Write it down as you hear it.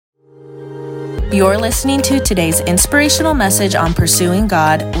You're listening to today's inspirational message on pursuing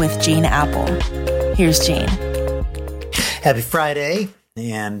God with Gene Apple. Here's Gene. Happy Friday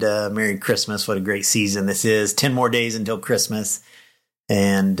and Merry Christmas. What a great season this is. 10 more days until Christmas.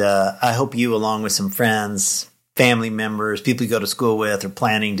 And I hope you, along with some friends, family members, people you go to school with, are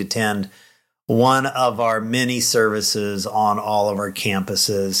planning to attend one of our many services on all of our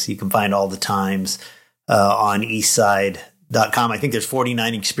campuses. You can find all the times on eastside.com. I think there's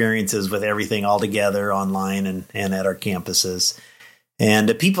 49 experiences with everything all together online and at our campuses.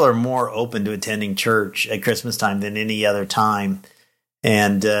 And people are more open to attending church at Christmas time than any other time.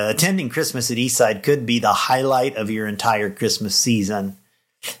 And attending Christmas at Eastside could be the highlight of your entire Christmas season.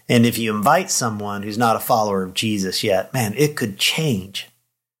 And if you invite someone who's not a follower of Jesus yet, man, it could change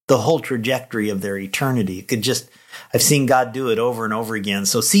the whole trajectory of their eternity. It could just, I've seen God do it over and over again.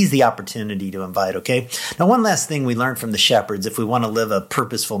 So seize the opportunity to invite, okay? Now, one last thing we learned from the shepherds if we want to live a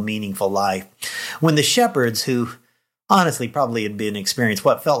purposeful, meaningful life. When the shepherds, who honestly probably had been experienced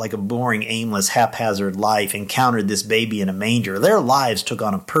what felt like a boring, aimless, haphazard life, encountered this baby in a manger, their lives took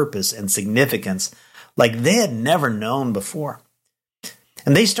on a purpose and significance like they had never known before.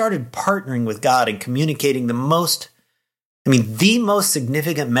 And they started partnering with God and communicating the most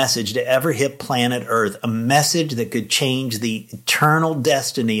significant message to ever hit planet Earth, a message that could change the eternal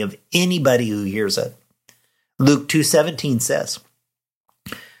destiny of anybody who hears it. Luke 2:17 says,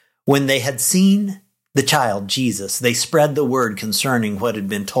 when they had seen the child, Jesus, they spread the word concerning what had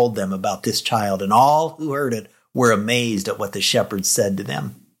been told them about this child, and all who heard it were amazed at what the shepherds said to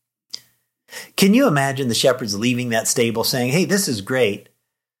them. Can you imagine the shepherds leaving that stable saying, hey, this is great,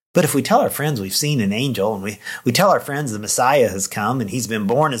 but if we tell our friends we've seen an angel, and we tell our friends the Messiah has come and he's been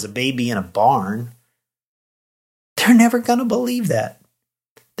born as a baby in a barn, they're never going to believe that.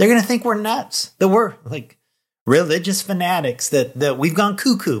 They're going to think we're nuts, that we're like religious fanatics, that we've gone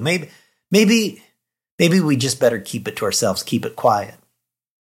cuckoo. Maybe we just better keep it to ourselves, keep it quiet.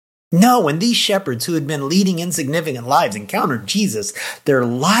 No, when these shepherds who had been leading insignificant lives encountered Jesus, their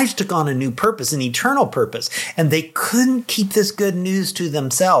lives took on a new purpose, an eternal purpose, and they couldn't keep this good news to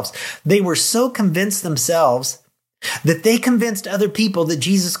themselves. They were so convinced themselves that they convinced other people that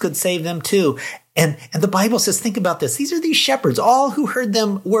Jesus could save them too. And the Bible says, think about this. These are these shepherds. All who heard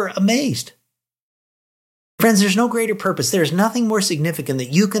them were amazed. Friends, there's no greater purpose. There's nothing more significant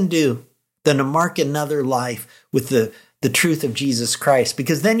that you can do than to mark another life with the truth of Jesus Christ,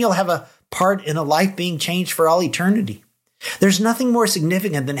 because then you'll have a part in a life being changed for all eternity. There's nothing more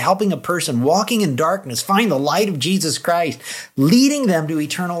significant than helping a person walking in darkness find the light of Jesus Christ, leading them to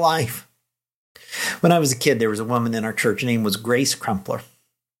eternal life. When I was a kid, there was a woman in our church. Her name was Grace Crumpler.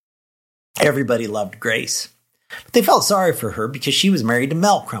 Everybody loved Grace, but they felt sorry for her because she was married to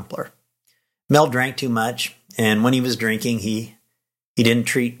Mel Crumpler. Mel drank too much, and when he was drinking, he didn't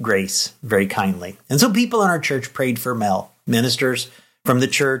treat Grace very kindly. And so people in our church prayed for Mel. Ministers from the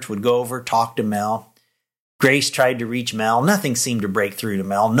church would go over, talk to Mel. Grace tried to reach Mel. Nothing seemed to break through to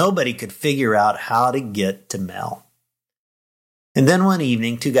Mel. Nobody could figure out how to get to Mel. And then one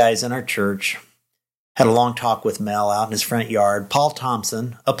evening, two guys in our church had a long talk with Mel out in his front yard. Paul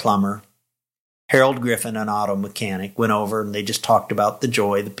Thompson, a plumber, Harold Griffin, an auto mechanic, went over and they just talked about the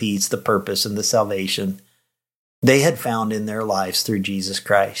joy, the peace, the purpose, and the salvation they had found in their lives through Jesus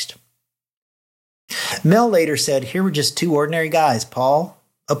Christ. Mel later said, here were just two ordinary guys, Paul,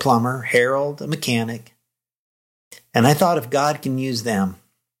 a plumber, Harold, a mechanic. And I thought if God can use them,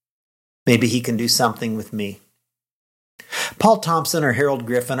 maybe he can do something with me. Paul Thompson or Harold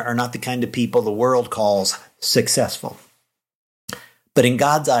Griffin are not the kind of people the world calls successful. But in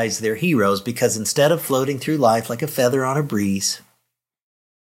God's eyes, they're heroes because instead of floating through life like a feather on a breeze,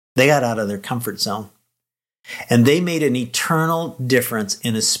 they got out of their comfort zone. And they made an eternal difference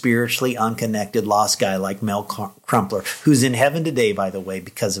in a spiritually unconnected lost guy like Mel Crumpler, who's in heaven today, by the way,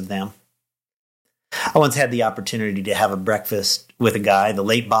 because of them. I once had the opportunity to have a breakfast with a guy, the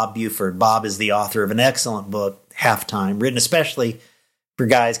late Bob Buford. Bob is the author of an excellent book, Halftime, written especially for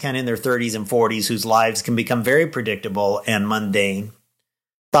guys kind of in their 30s and 40s whose lives can become very predictable and mundane.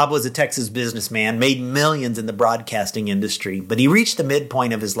 Bob was a Texas businessman, made millions in the broadcasting industry, but he reached the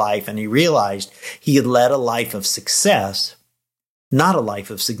midpoint of his life and he realized he had led a life of success, not a life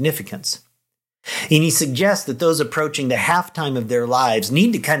of significance. And he suggests that those approaching the halftime of their lives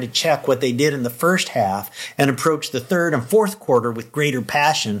need to kind of check what they did in the first half and approach the third and fourth quarter with greater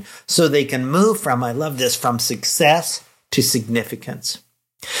passion so they can move from, I love this, from success to significance.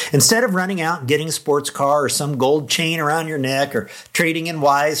 Instead of running out and getting a sports car or some gold chain around your neck or trading in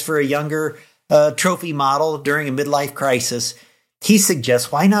Wise for a younger trophy model during a midlife crisis, he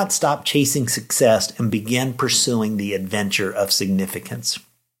suggests why not stop chasing success and begin pursuing the adventure of significance.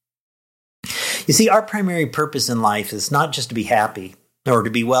 You see, our primary purpose in life is not just to be happy or to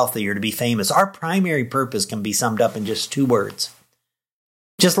be wealthy or to be famous. Our primary purpose can be summed up in just 2 words.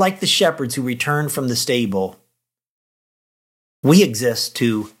 Just like the shepherds who returned from the stable, we exist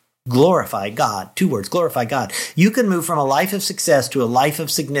to glorify God. 2 words, glorify God. You can move from a life of success to a life of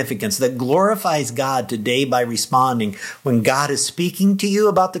significance that glorifies God today by responding when God is speaking to you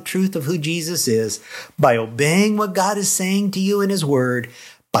about the truth of who Jesus is, by obeying what God is saying to you in His Word,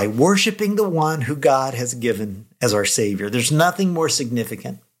 by worshiping the one who God has given as our Savior. There's nothing more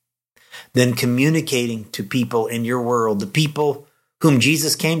significant than communicating to people in your world, the people whom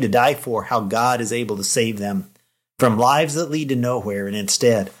Jesus came to die for, how God is able to save them from lives that lead to nowhere and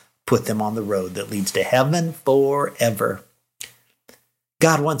instead put them on the road that leads to heaven forever.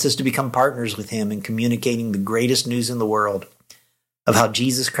 God wants us to become partners with Him in communicating the greatest news in the world of how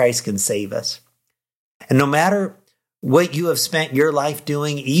Jesus Christ can save us. And no matter what you have spent your life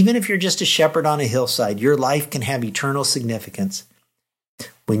doing, even if you're just a shepherd on a hillside, your life can have eternal significance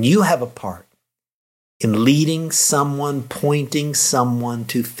when you have a part in leading someone, pointing someone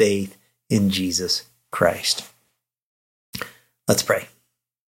to faith in Jesus Christ. Let's pray.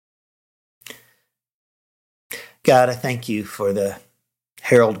 God, I thank you for the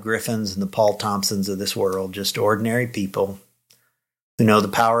Harold Griffins and the Paul Thompsons of this world, just ordinary people who know the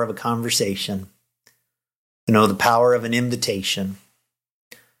power of a conversation, who know the power of an invitation,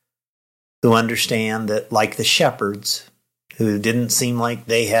 who understand that, like the shepherds, who didn't seem like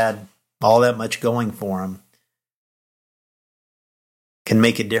they had all that much going for them, can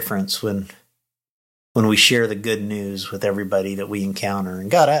make a difference when we share the good news with everybody that we encounter.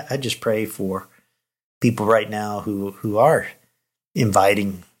 And God, I just pray for people right now who are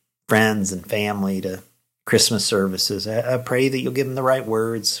inviting friends and family to Christmas services. I pray that you'll give them the right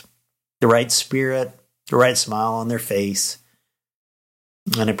words, the right spirit, the right smile on their face.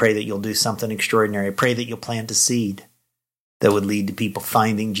 And I pray that you'll do something extraordinary. I pray that you'll plant a seed that would lead to people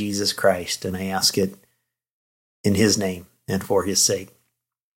finding Jesus Christ. And I ask it in His name and for His sake.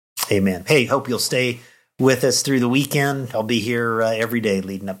 Amen. Hey, hope you'll stay with us through the weekend. I'll be here every day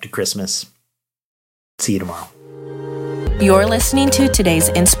leading up to Christmas. See you tomorrow. You're listening to today's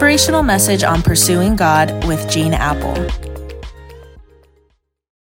inspirational message on Pursuing God with Gene Apple.